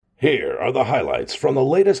Here are the highlights from the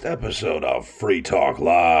latest episode of Free Talk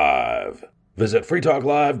Live. Visit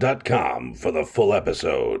freetalklive.com for the full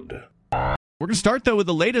episode. We're going to start, though, with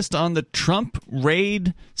the latest on the Trump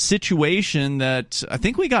raid situation that I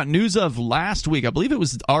think we got news of last week. I believe it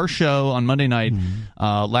was our show on Monday night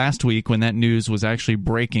last week when that news was actually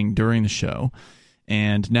breaking during the show.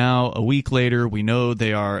 And now, a week later, we know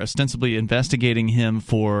they are ostensibly investigating him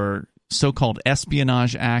for so-called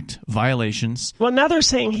Espionage Act violations. Well, now they're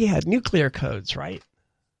saying he had nuclear codes, right?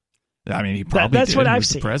 I mean, he probably that's did. what I've He was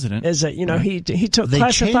the seen. president. Is that, you know, he took they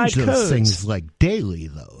classified change those codes. things like daily,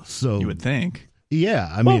 though. So You would think.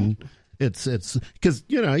 yeah, I mean, it's because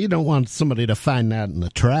you don't want somebody to find that in the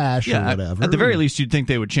trash or whatever. At the very least, you'd think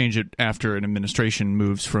they would change it after an administration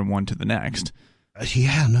moves from one to the next.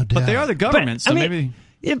 Yeah, no doubt. But they are the government, so maybe.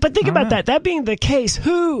 Yeah, but think about that. That being the case,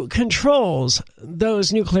 who controls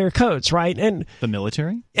those nuclear codes, right? And The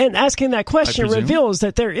military? And asking that question I presume. reveals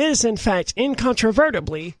that there is, in fact,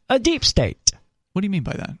 incontrovertibly, a deep state. What do you mean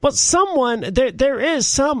by that? Well, there is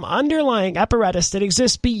some underlying apparatus that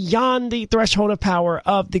exists beyond the threshold of power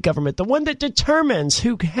of the government, the one that determines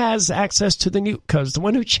who has access to the nuke codes, the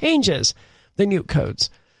one who changes the nuke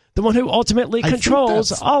codes, the one who ultimately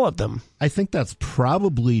controls all of them. I think that's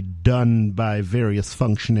probably done by various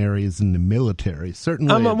functionaries in the military.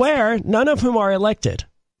 Certainly, I'm aware, none of whom are elected.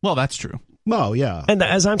 Well, that's true. Oh, yeah. And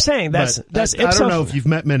as I'm saying, that's I don't know if you've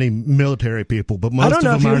met many military people, but most I don't of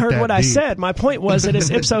know them if you aren't heard that what I deep. said. My point was that it's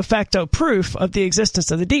ipso facto proof of the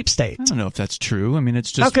existence of the deep state. I don't know if that's true. I mean,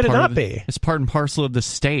 it's just How could it part not of be? It's part and parcel of the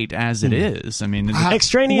state as it is. I mean,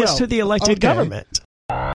 Extraneous to the elected government.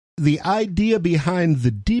 The idea behind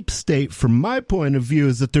the deep state, from my point of view,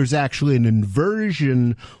 is that there's actually an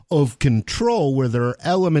inversion of control where there are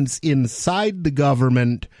elements inside the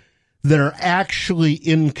government that are actually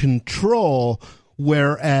in control,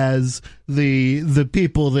 whereas the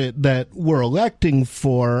people that we're electing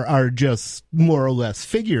for are just more or less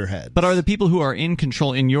figureheads. but are the people who are in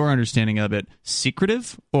control, in your understanding of it,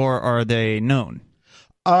 secretive, or are they known?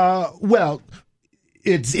 Well,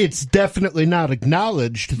 it's definitely not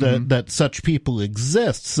acknowledged that such people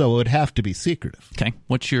exist, so it would have to be secretive. Okay.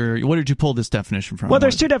 What did you pull this definition from? Well,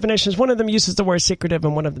 there's two definitions. One of them uses the word secretive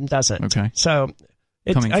and one of them doesn't. Okay. So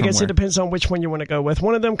I guess it depends on which one you want to go with.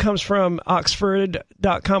 One of them comes from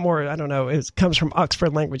Oxford.com, or I don't know, it comes from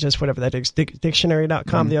Oxford Languages, whatever that is,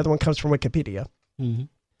 dictionary.com. The other one comes from Wikipedia.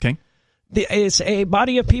 Okay. It's a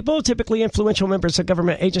body of people, typically influential members of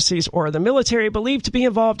government agencies or the military, believed to be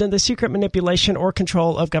involved in the secret manipulation or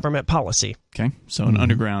control of government policy. Okay. So an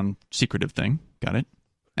underground secretive thing. Got it.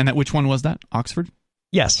 And which one was that? Oxford?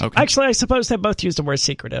 Yes. Okay. Actually, I suppose they both use the word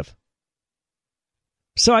secretive.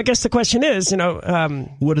 So I guess the question is,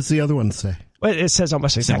 what does the other one say? Well, it says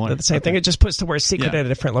almost exactly the same thing. It just puts the word secret at a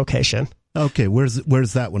different location. Okay, where's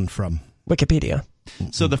that one from? Wikipedia.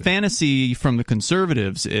 So the fantasy from the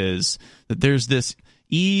conservatives is that there's this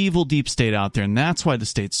evil deep state out there, and that's why the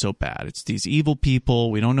state's so bad. It's these evil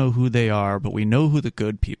people. We don't know who they are, but we know who the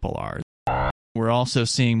good people are. We're also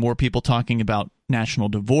seeing more people talking about national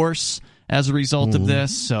divorce as a result of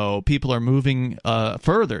this. So people are moving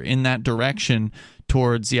further in that direction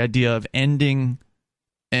towards the idea of ending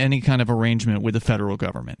any kind of arrangement with the federal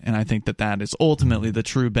government. And I think that is ultimately the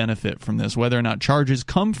true benefit from this, whether or not charges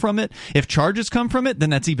come from it. If charges come from it,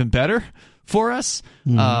 then that's even better for us.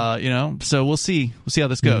 So we'll see how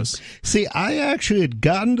this goes. See, I actually had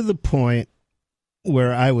gotten to the point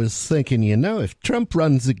where I was thinking, if Trump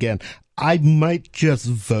runs again, I might just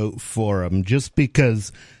vote for him just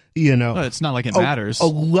because, Well, it's not like it matters. A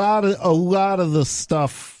lot of the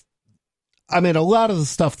stuff. I mean, a lot of the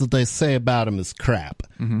stuff that they say about him is crap,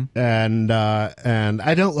 and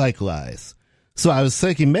I don't like lies. So I was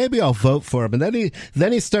thinking maybe I'll vote for him, and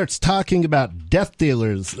then he starts talking about death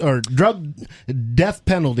dealers or death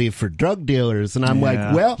penalty for drug dealers, and I'm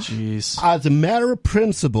as a matter of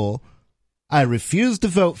principle, I refuse to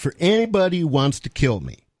vote for anybody who wants to kill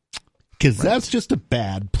me because that's just a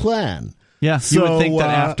bad plan. Yeah, so, you would think that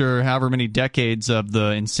after however many decades of the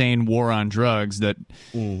insane war on drugs that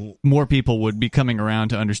more people would be coming around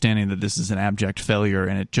to understanding that this is an abject failure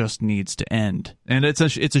and it just needs to end. And it's a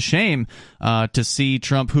shame to see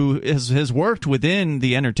Trump, who has worked within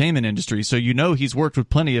the entertainment industry, so he's worked with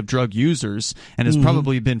plenty of drug users and has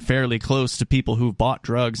probably been fairly close to people who've bought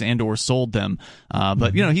drugs and or sold them.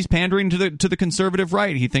 But he's pandering to the conservative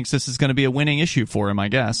right. He thinks this is going to be a winning issue for him, I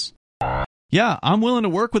guess. Yeah, I'm willing to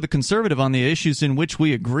work with a conservative on the issues in which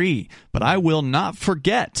we agree, but I will not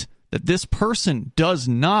forget that this person does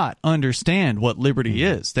not understand what liberty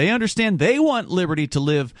is. They understand they want liberty to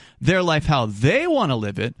live their life how they want to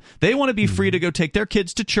live it. They want to be free to go take their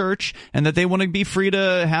kids to church, and that they want to be free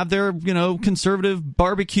to have their, conservative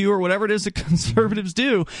barbecue or whatever it is that conservatives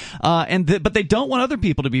do. But they don't want other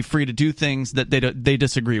people to be free to do things that they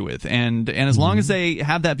disagree with. And as long as they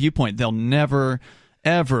have that viewpoint, they'll never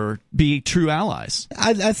ever be true allies.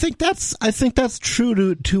 I think that's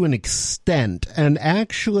true to an extent. And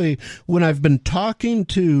actually, when I've been talking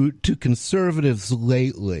to conservatives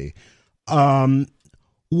lately,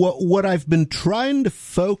 what I've been trying to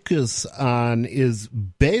focus on is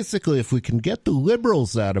basically, if we can get the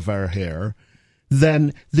liberals out of our hair,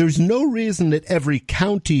 then there's no reason that every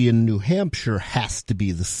county in New Hampshire has to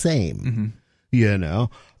be the same. There's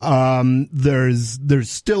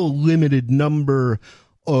still a limited number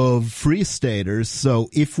of free staters. So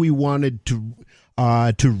if we wanted to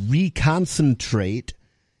reconcentrate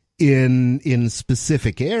in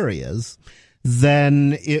specific areas,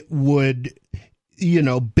 then it would,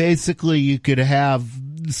 basically you could have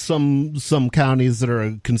some counties that are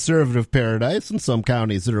a conservative paradise and some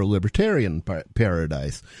counties that are a libertarian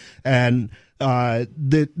paradise. And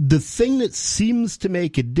the thing that seems to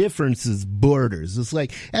make a difference is borders. It's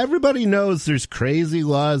like everybody knows there's crazy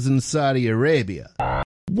laws in Saudi Arabia.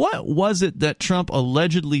 What was it that Trump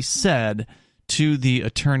allegedly said to the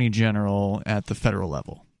Attorney General at the federal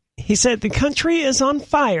level? He said, "The country is on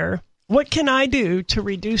fire. What can I do to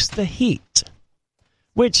reduce the heat?"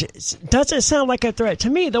 Which doesn't sound like a threat to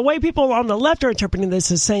me. The way people on the left are interpreting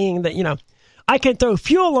this is saying that, I can throw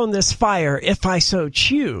fuel on this fire if I so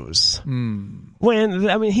choose.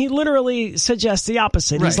 When, he literally suggests the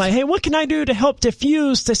opposite. Right. He's like, hey, what can I do to help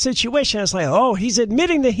diffuse the situation? It's like, oh, he's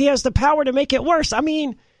admitting that he has the power to make it worse.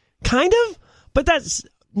 Kind of, but that's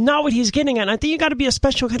not what he's getting at. And I think you got to be a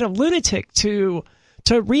special kind of lunatic to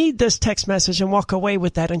read this text message and walk away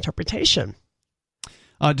with that interpretation.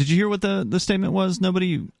 Did you hear what the statement was?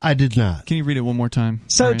 Nobody? I did not. Can you read it one more time?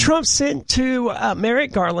 So Marianne? Trump sent to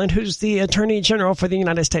Merrick Garland, who's the Attorney General for the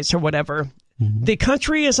United States or whatever, the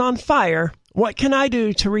country is on fire. What can I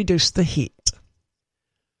do to reduce the heat?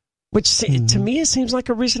 Which to me, it seems like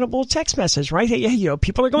a reasonable text message, right? Hey,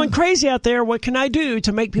 people are going crazy out there. What can I do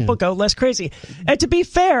to make people go less crazy? And to be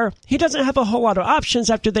fair, he doesn't have a whole lot of options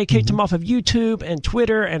after they kicked him off of YouTube and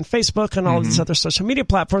Twitter and Facebook and all these other social media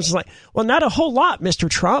platforms. It's like, well, not a whole lot, Mr.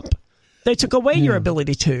 Trump. They took away your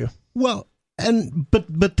ability to. Well,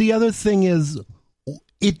 but the other thing is,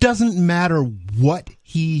 it doesn't matter what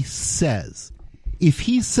he says. If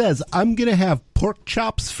he says, I'm going to have pork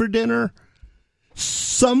chops for dinner,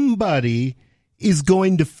 somebody is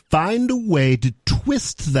going to find a way to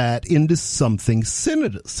twist that into something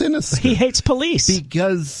sinister. He hates police.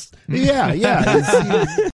 Because,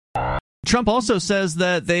 Trump also says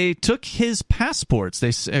that they took his passports.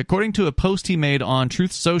 According to a post he made on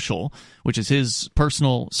Truth Social, which is his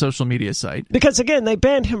personal social media site. Because, again, they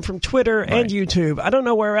banned him from Twitter and YouTube. I don't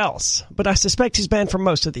know where else, but I suspect he's banned from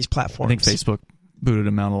most of these platforms. I think Facebook booted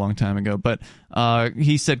him out a long time ago. But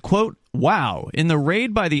he said, quote, "Wow, in the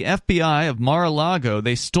raid by the FBI of Mar-a-Lago,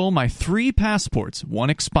 they stole my 3 passports.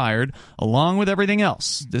 1 expired, along with everything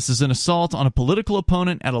else. This is an assault on a political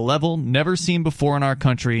opponent at a level never seen before in our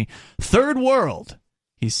country. Third world,"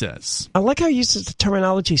 he says. I like how he uses the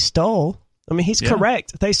terminology stole. He's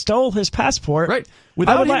correct. They stole his passport. Right.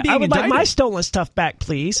 Without him being I would like indicted. my stolen stuff back,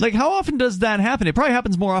 please. Like, how often does that happen? It probably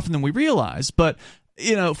happens more often than we realize. But,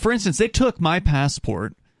 for instance, they took my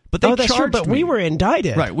passport. But they that's charged true, but me. we were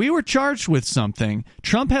indicted. Right, we were charged with something.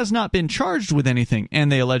 Trump has not been charged with anything,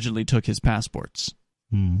 and they allegedly took his passports.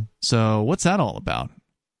 So what's that all about?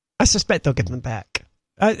 I suspect they'll give them back.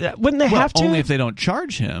 Wouldn't they have to? Only if they don't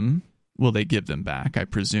charge him will they give them back, I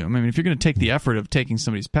presume. If you're going to take the effort of taking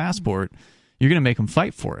somebody's passport, you're going to make them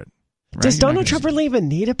fight for it. Right? Does Donald Trump really even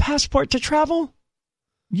need a passport to travel?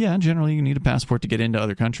 Yeah, generally you need a passport to get into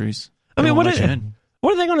other countries.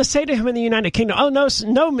 What are they going to say to him in the United Kingdom? Oh, no,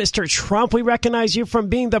 Mr. Trump, we recognize you from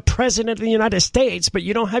being the president of the United States, but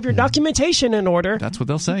you don't have your documentation in order. That's what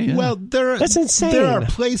they'll say, yeah. Well, that's insane. There are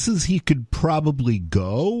places he could probably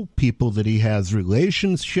go, people that he has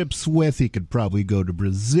relationships with. He could probably go to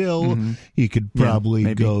Brazil. He could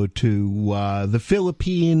probably go to the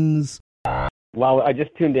Philippines. Well, I just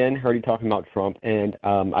tuned in, heard you talking about Trump, and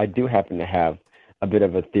I do happen to have a bit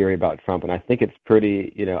of a theory about Trump, and I think it's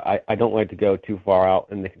pretty, I don't like to go too far out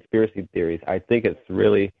in the conspiracy theories. I think it's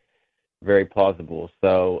really very plausible.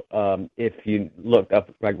 So if you looked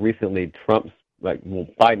up, recently,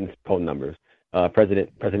 Biden's poll numbers,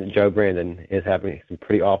 President Joe Brandon is having some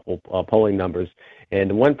pretty awful polling numbers.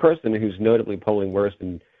 And one person who's notably polling worse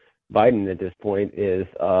than Biden at this point is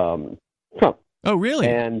Trump. Oh, really?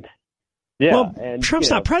 And yeah, well, and Trump's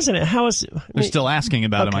not president. How is? They're still asking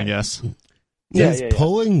about him, I guess. Is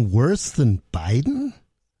polling worse than Biden?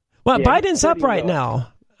 Well, Yeah, Biden's up right low. now.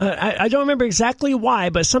 I don't remember exactly why,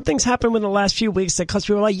 but something's happened in the last few weeks that caused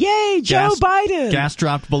people like, "Yay, Joe Biden!" Gas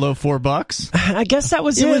dropped below $4. I guess that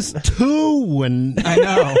was It was 2 when I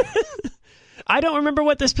know. I don't remember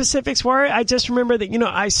what the specifics were. I just remember that,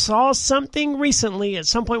 I saw something recently at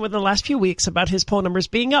some point within the last few weeks about his poll numbers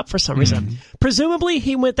being up for some reason. Presumably,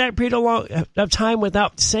 he went that period of time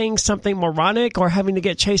without saying something moronic or having to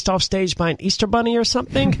get chased off stage by an Easter bunny or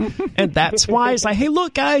something. And that's why it's like, hey,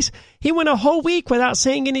 look, guys, he went a whole week without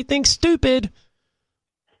saying anything stupid.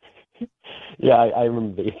 Yeah, I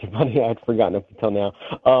remember the Easter Bunny. I'd forgotten up until now.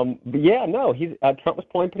 But yeah, no, Trump was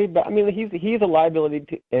polling pretty bad. I mean, he's a liability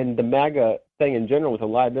to, and the MAGA thing in general was a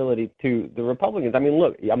liability to the Republicans. I mean,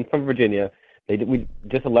 look, I'm from Virginia. We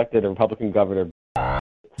just elected a Republican governor.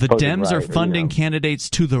 The Dems are right, funding candidates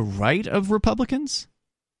to the right of Republicans?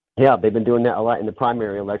 Yeah, they've been doing that a lot in the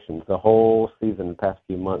primary elections the whole season, the past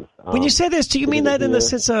few months. When you say this, do you mean that in the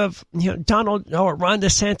sense of Donald or Ron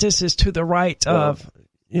DeSantis is to the right of?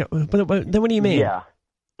 Then what do you mean? Yeah,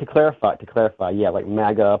 to clarify, yeah, like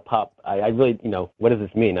MAGA pop. I really, what does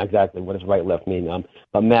this mean exactly? What does right left mean?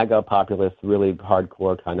 But MAGA populist, really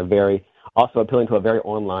hardcore, kind of very, also appealing to a very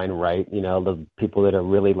online right. The people that are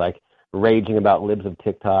really like raging about libs of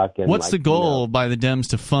TikTok. And what's the goal by the Dems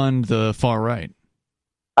to fund the far right?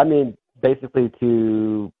 I mean, basically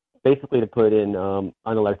to put in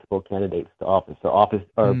unelectable candidates to office,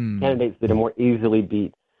 or candidates that are more easily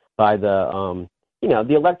beat by the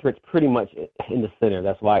the electorate's pretty much in the center.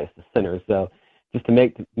 That's why it's the center. So just to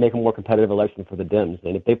make a more competitive election for the Dems,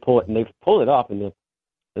 and if they pull it, and they've pulled it off in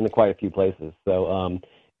quite a few places. So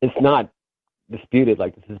it's not disputed.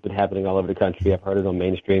 Like, this has been happening all over the country. I've heard it on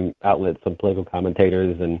mainstream outlets, some political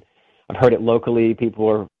commentators, and I've heard it locally.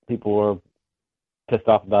 People are pissed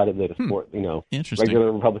off about it. They support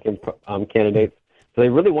regular Republican candidates. So they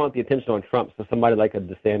really want the attention on Trump. So somebody like a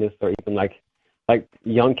DeSantis, or even like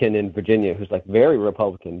Youngkin in Virginia, who's like very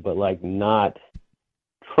Republican, but like not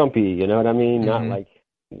Trumpy, you know what I mean? Not like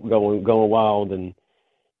going wild and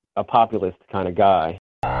a populist kind of guy.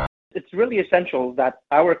 It's really essential that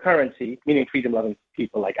our currency, meaning freedom-loving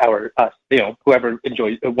people like us, whoever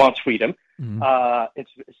wants freedom,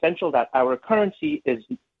 it's essential that our currency is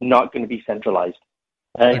not going to be centralized.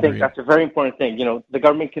 And I think that's a very important thing. The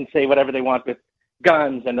government can say whatever they want with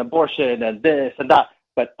guns and abortion and this and that.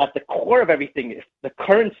 But at the core of everything, if the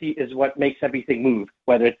currency is what makes everything move,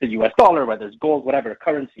 whether it's the U.S. dollar, whether it's gold, whatever,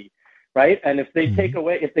 currency, right? And if they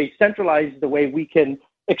if they centralize the way we can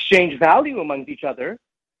exchange value among each other,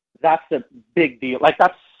 that's a big deal. Like,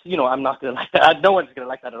 that's, I'm not going to like that. No one's going to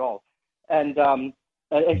like that at all. And an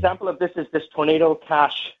example of this is this Tornado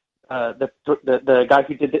Cash, the guy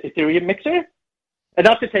who did the Ethereum mixer. And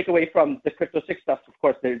not to take away from the Crypto 6 stuff, of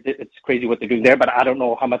course, it's crazy what they're doing there, but I don't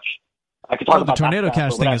know how much I could talk about. The Tornado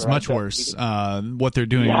Cash thing is much worse, what they're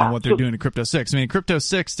doing and what they're doing to Crypto 6. I mean, Crypto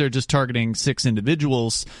 6, they're just targeting 6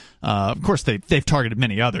 individuals. Of course, they've targeted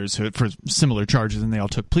many others for similar charges, and they all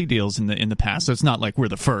took plea deals in the past, so it's not like we're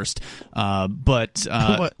the first. But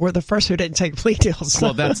we're the first who didn't take plea deals.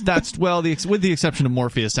 Well, with the exception of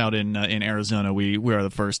Morpheus out in Arizona, we are the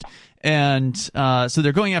first. And so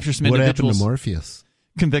they're going after some individuals. What happened to Morpheus?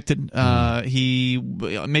 Convicted. He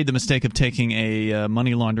made the mistake of taking a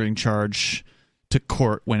money laundering charge to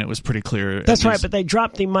court when it was pretty clear. That's right, but they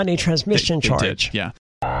dropped the money transmission charge. Did, yeah.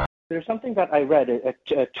 There's something that I read,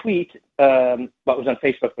 a tweet, it was on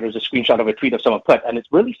Facebook, but it was a screenshot of a tweet of someone put, and it's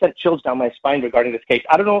really sent chills down my spine regarding this case.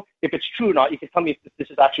 I don't know if it's true or not. You can tell me if this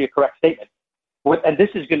is actually a correct statement. And this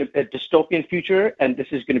is going to be a dystopian future, and this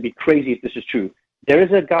is going to be crazy if this is true. There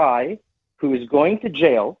is a guy who is going to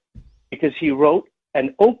jail because he wrote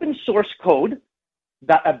an open source code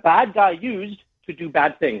that a bad guy used to do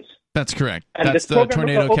bad things. That's correct. And that's the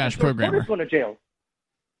Tornado Cash programmer. Is going to jail.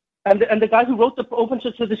 And the guy who wrote the open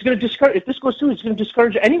source, so this is going to discourage. If this goes through, it's going to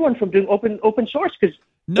discourage anyone from doing open source. Because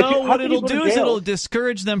what it'll do is it'll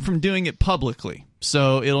discourage them from doing it publicly.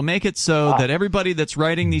 So it'll make it so that everybody that's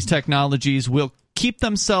writing these technologies will keep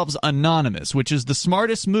themselves anonymous, which is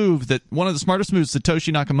one of the smartest moves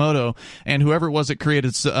Satoshi Nakamoto and whoever it was that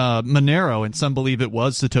created Monero, and some believe it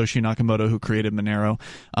was Satoshi Nakamoto who created Monero.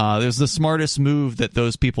 It was the smartest move that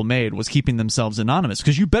those people made, was keeping themselves anonymous,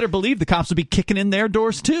 because you better believe the cops would be kicking in their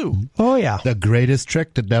doors too. Oh yeah. The greatest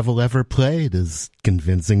trick the devil ever played is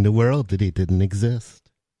convincing the world that he didn't exist.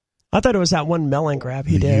 I thought it was that one melon grab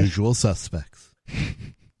he did. The usual suspects.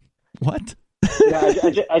 What? Yeah,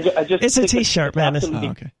 I just it's a T-shirt, man.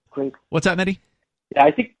 Okay. Great. What's that, Mehdi? Yeah,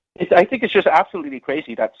 I think I think it's just absolutely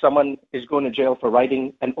crazy that someone is going to jail for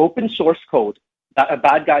writing an open source code that a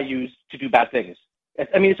bad guy used to do bad things.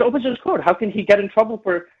 I mean, it's open source code. How can he get in trouble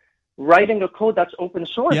for writing a code that's open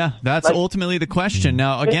source? Yeah, that's ultimately the question.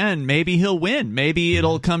 Now, again, maybe he'll win. Maybe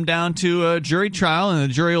it'll come down to a jury trial, and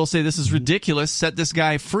the jury will say this is ridiculous, set this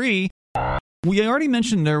guy free. We already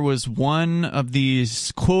mentioned there was one of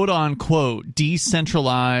these quote-unquote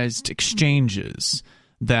decentralized exchanges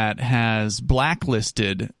that has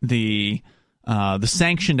blacklisted the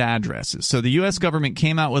sanctioned addresses. So the U.S. government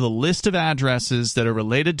came out with a list of addresses that are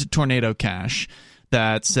related to Tornado Cash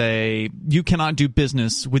that say you cannot do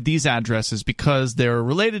business with these addresses because they're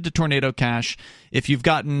related to Tornado Cash. If you've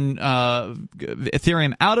gotten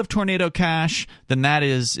Ethereum out of Tornado Cash, then that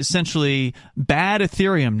is essentially bad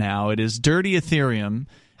Ethereum now. It is dirty Ethereum.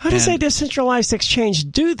 How does a decentralized exchange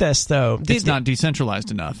do this, though? It's not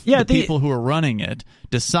decentralized enough. Yeah, the people who are running it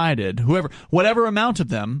decided, whatever amount of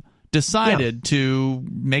them, decided to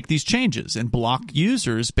make these changes and block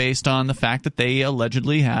users based on the fact that they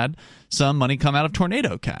allegedly had some money come out of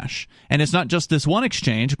Tornado Cash. And it's not just this one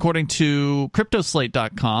exchange. According to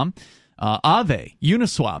CryptoSlate.com, Aave,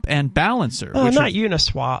 Uniswap, and Balancer,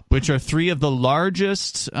 Uniswap, which are three of the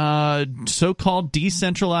largest so-called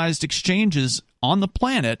decentralized exchanges on the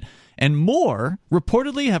planet, and more,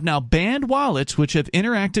 reportedly have now banned wallets which have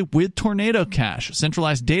interacted with Tornado Cash. A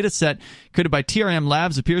centralized data set created by TRM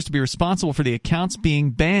Labs appears to be responsible for the accounts being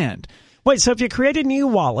banned. Wait, so if you create a new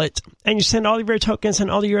wallet and you send all of your tokens and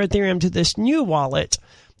all of your Ethereum to this new wallet,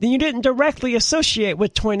 then you didn't directly associate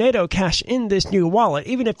with Tornado Cash in this new wallet,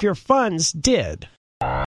 even if your funds did.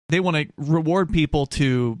 They want to reward people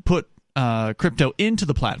to put crypto into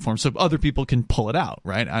the platform so other people can pull it out,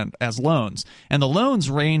 right, as loans. And the loans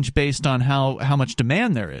range based on how much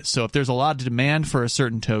demand there is. So if there's a lot of demand for a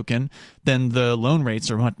certain token, then the loan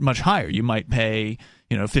rates are much higher. You might pay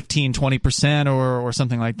 15, 20% or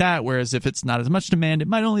something like that, whereas if it's not as much demand, it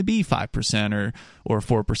might only be 5% or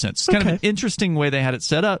 4%. It's kind of an interesting way they had it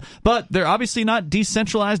set up, but they're obviously not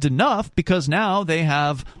decentralized enough because now they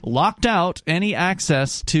have locked out any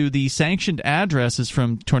access to the sanctioned addresses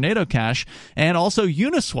from Tornado Cash and also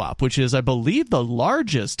Uniswap, which is, I believe, the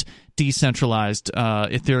largest decentralized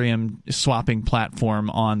Ethereum swapping platform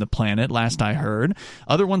on the planet, last I heard.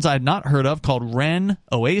 Other ones I had not heard of called Ren,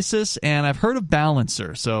 Oasis, and I've heard of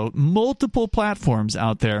Balancer. So multiple platforms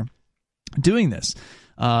out there doing this.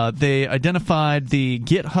 They identified the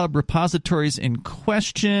GitHub repositories in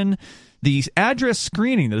question. The address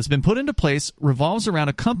screening that has been put into place revolves around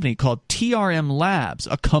a company called TRM Labs,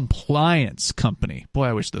 a compliance company. Boy,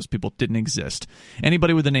 I wish those people didn't exist.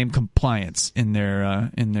 Anybody with the name compliance in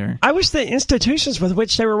their I wish the institutions with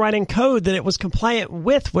which they were writing code that it was compliant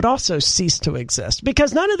with would also cease to exist,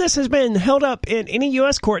 because none of this has been held up in any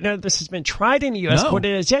U.S. court. None of this has been tried in a U.S. court.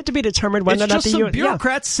 It has yet to be determined whether or not the U.S. It's just some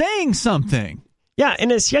bureaucrats saying something. Yeah,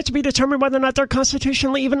 and it's yet to be determined whether or not they're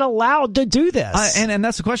constitutionally even allowed to do this. And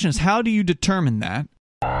that's the question, is how do you determine that?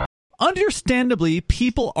 Understandably,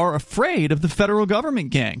 people are afraid of the federal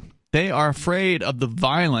government gang. They are afraid of the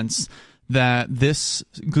violence that this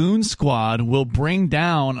goon squad will bring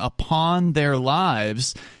down upon their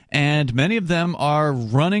lives, and many of them are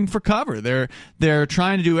running for cover. They're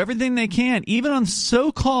trying to do everything they can, even on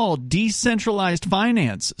so-called decentralized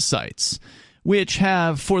finance sites, which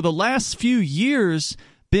have, for the last few years,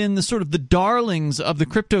 been the sort of the darlings of the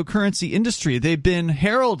cryptocurrency industry. They've been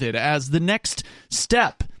heralded as the next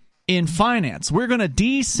step in finance. We're going to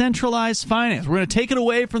decentralize finance. We're going to take it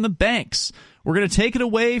away from the banks. We're going to take it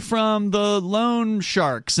away from the loan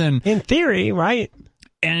sharks. And in theory, right?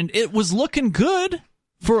 And it was looking good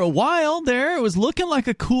for a while there. It was looking like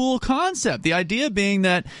a cool concept. The idea being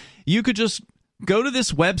that you could just go to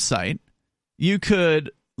this website. You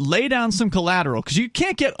could lay down some collateral, because you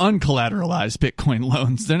can't get uncollateralized Bitcoin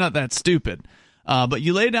loans. They're not that stupid. But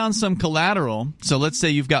you lay down some collateral. So let's say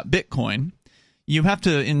you've got Bitcoin. You have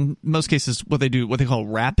to, in most cases, what they call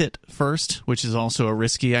wrap it first, which is also a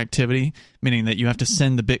risky activity, meaning that you have to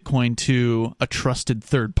send the Bitcoin to a trusted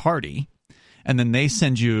third party, and then they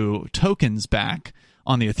send you tokens back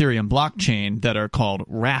on the Ethereum blockchain that are called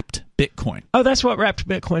wrapped Bitcoin. Oh, that's what wrapped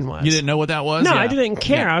Bitcoin was. You didn't know what that was? No, yeah. I didn't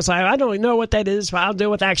care. Yeah. I was like, I don't know what that is, but I'll deal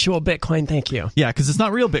with actual Bitcoin. Thank you. Yeah, because it's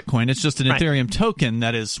not real Bitcoin. It's just an Ethereum token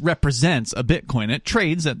that represents a Bitcoin. It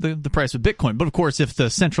trades at the price of Bitcoin. But of course, if the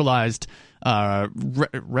centralized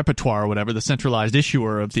repertoire or whatever, the centralized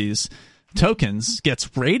issuer of these tokens gets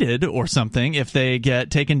raided or something, if they get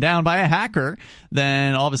taken down by a hacker,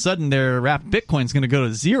 then all of a sudden their wrapped Bitcoin is going to go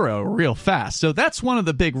to zero real fast. So that's one of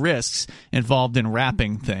the big risks involved in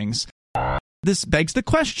wrapping things. This begs the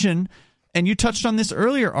question, and you touched on this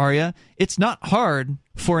earlier, Arya, it's not hard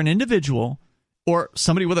for an individual or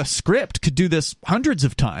somebody with a script could do this hundreds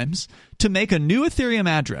of times to make a new Ethereum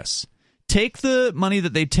address, take the money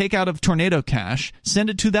that they take out of Tornado Cash, send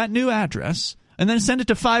it to that new address, and then send it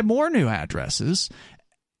to 5 more new addresses.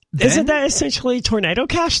 Isn't that essentially Tornado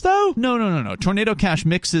Cash, though? No. Tornado Cash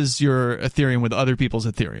mixes your Ethereum with other people's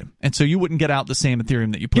Ethereum, and so you wouldn't get out the same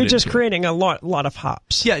Ethereum that you put into it. You're just creating a lot of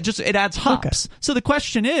hops. Yeah, it adds hops. Okay. So the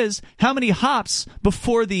question is, how many hops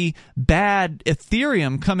before the bad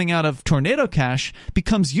Ethereum coming out of Tornado Cash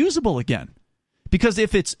becomes usable again? Because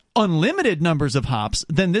if it's unlimited numbers of hops,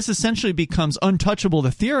 then this essentially becomes untouchable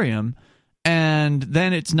Ethereum, and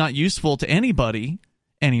then it's not useful to anybody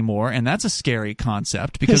anymore, and that's a scary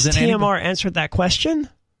concept. Because has TMR answered that question?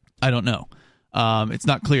 I don't know. It's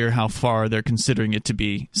not clear how far they're considering it to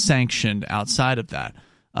be sanctioned outside of that.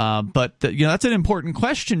 But that's an important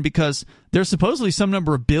question, because there's supposedly some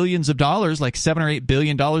number of billions of dollars, like $7 or $8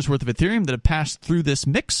 billion worth of Ethereum, that have passed through this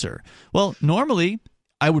mixer. Well, normally,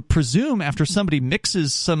 I would presume after somebody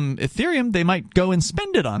mixes some Ethereum, they might go and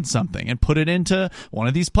spend it on something and put it into one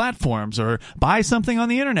of these platforms or buy something on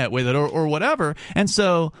the internet with it or whatever. And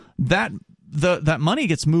so that money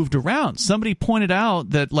gets moved around. Somebody pointed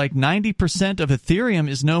out that like 90% of Ethereum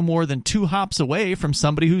is no more than 2 hops away from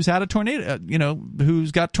somebody who's had a tornado,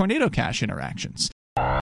 who's got Tornado Cash interactions.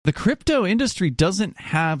 The crypto industry doesn't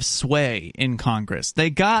have sway in Congress. They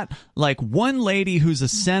got like one lady who's a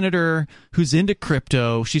senator who's into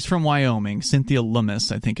crypto. She's from Wyoming. Cynthia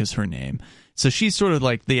Lummis, I think, is her name. So she's sort of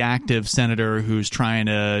like the active senator who's trying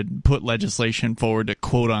to put legislation forward to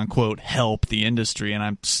quote-unquote help the industry, and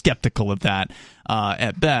I'm skeptical of that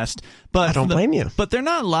at best. But I don't blame you. But they're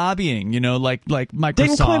not lobbying, like Microsoft.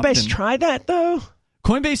 Didn't Coinbase try that, though?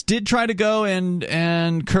 Coinbase did try to go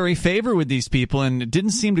and curry favor with these people, and it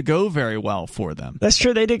didn't seem to go very well for them. That's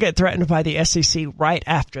true. They did get threatened by the SEC right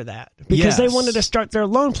after that, because they wanted to start their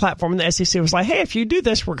loan platform, and the SEC was like, hey, if you do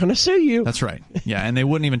this, we're going to sue you. That's right. Yeah, and they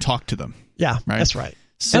wouldn't even talk to them. Yeah, right? That's right.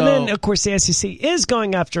 So, and then, of course, the SEC is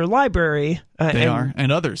going after Library. They are,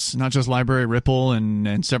 and others, not just Library, Ripple,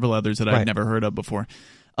 and several others that I've never heard of before.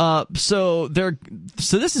 So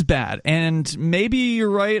this is bad, and maybe you're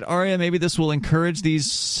right, Arya. Maybe this will encourage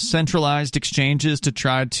these centralized exchanges to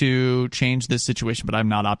try to change this situation, but I'm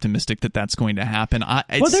not optimistic that that's going to happen.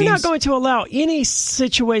 They're not going to allow any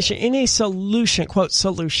situation, any solution, quote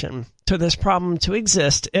solution, to this problem to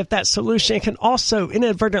exist if that solution can also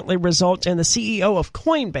inadvertently result in the CEO of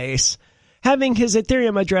Coinbase having his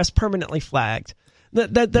Ethereum address permanently flagged.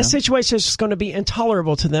 The situation is just going to be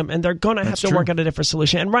intolerable to them, and they're going to have to work out a different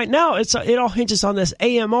solution. And right now, it all hinges on this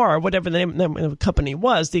AMR, whatever the name of the company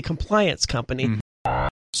was, the compliance company. Mm-hmm.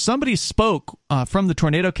 Somebody spoke from the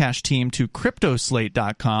Tornado Cash team to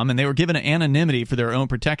CryptoSlate.com, and they were given anonymity for their own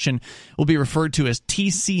protection. Will be referred to as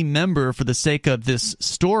TC member for the sake of this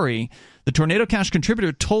story. The Tornado Cash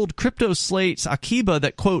contributor told CryptoSlate's Akiba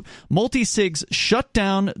that, quote, multisigs shut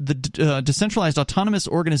down the decentralized autonomous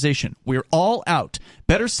organization. We're all out.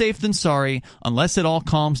 Better safe than sorry, unless it all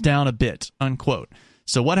calms down a bit, unquote.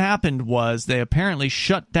 So what happened was they apparently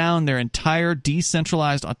shut down their entire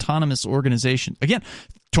decentralized autonomous organization. Again,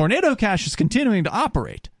 Tornado Cash is continuing to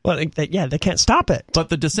operate. Well, they can't stop it. But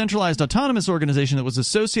the decentralized autonomous organization that was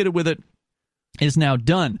associated with it is now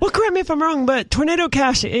done. Well, correct me if I'm wrong, but Tornado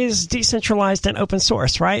Cash is decentralized and open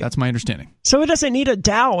source, right? That's my understanding. So it doesn't need a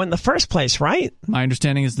DAO in the first place, right? My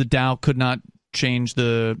understanding is the DAO could not change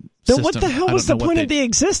the then system. What the hell was the point of the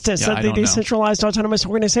existence of the decentralized autonomous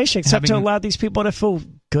organization, except to allow these people to feel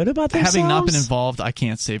good about themselves? Having not been involved, I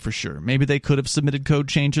can't say for sure. Maybe they could have submitted code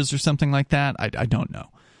changes or something like that. I don't know.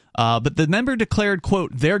 But the member declared,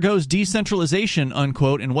 quote, there goes decentralization,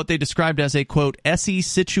 unquote, in what they described as a, quote, SE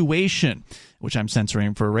situation, which I'm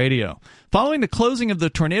censoring for radio. Following the closing of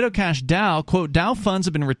the Tornado Cash DAO, quote, DAO funds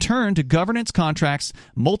have been returned to governance contracts,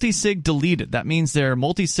 multisig deleted. That means their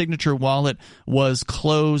multi-signature wallet was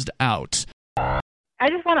closed out. I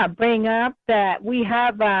just want to bring up that we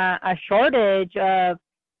have a shortage of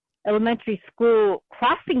elementary school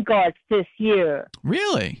crossing guards this year.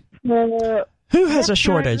 Really? Who has a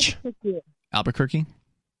shortage? Albuquerque.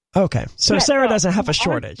 Okay, so yes, Sarah doesn't have a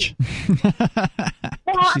shortage.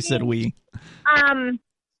 She said we.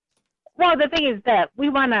 Well, the thing is that we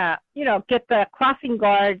want to, get the crossing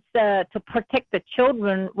guards to protect the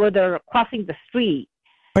children where they're crossing the street.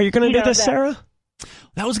 Are you going to do this, Sarah?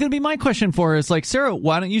 That was going to be my question for her. It's like, Sarah,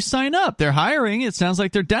 why don't you sign up? They're hiring. It sounds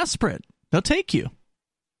like they're desperate. They'll take you.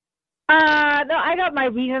 No, I got my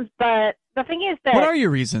reasons, but the thing is that... What are your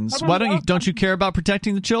reasons? Why don't you care about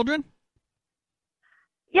protecting the children?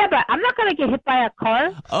 Yeah, but I'm not going to get hit by a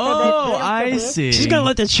car. Oh, I see. She's going to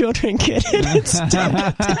let the children get it instead.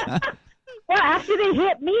 Well, after they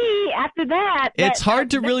hit me, after that... It's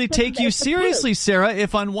hard to really take you seriously, Sarah,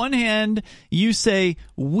 if on one hand you say,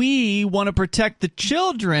 we want to protect the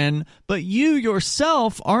children, but you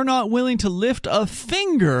yourself are not willing to lift a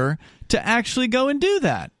finger to actually go and do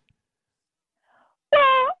that.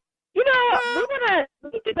 Well, we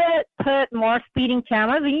need to put more speeding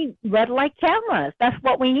cameras. We need red light cameras. That's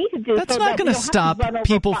what we need to do. That's not going to stop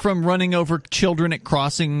people from running over children at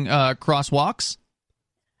crosswalks.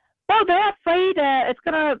 Well, they're afraid they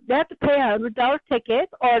have to pay $100 ticket,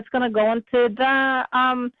 or it's going to go into the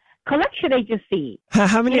collection agency.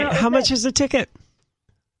 How much is the ticket?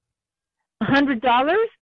 $100.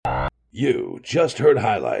 You just heard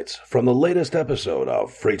highlights from the latest episode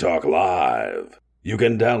of Free Talk Live. You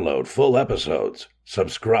can download full episodes,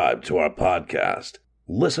 subscribe to our podcast,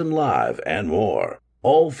 listen live, and more,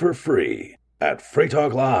 all for free at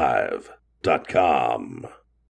freetalklive.com.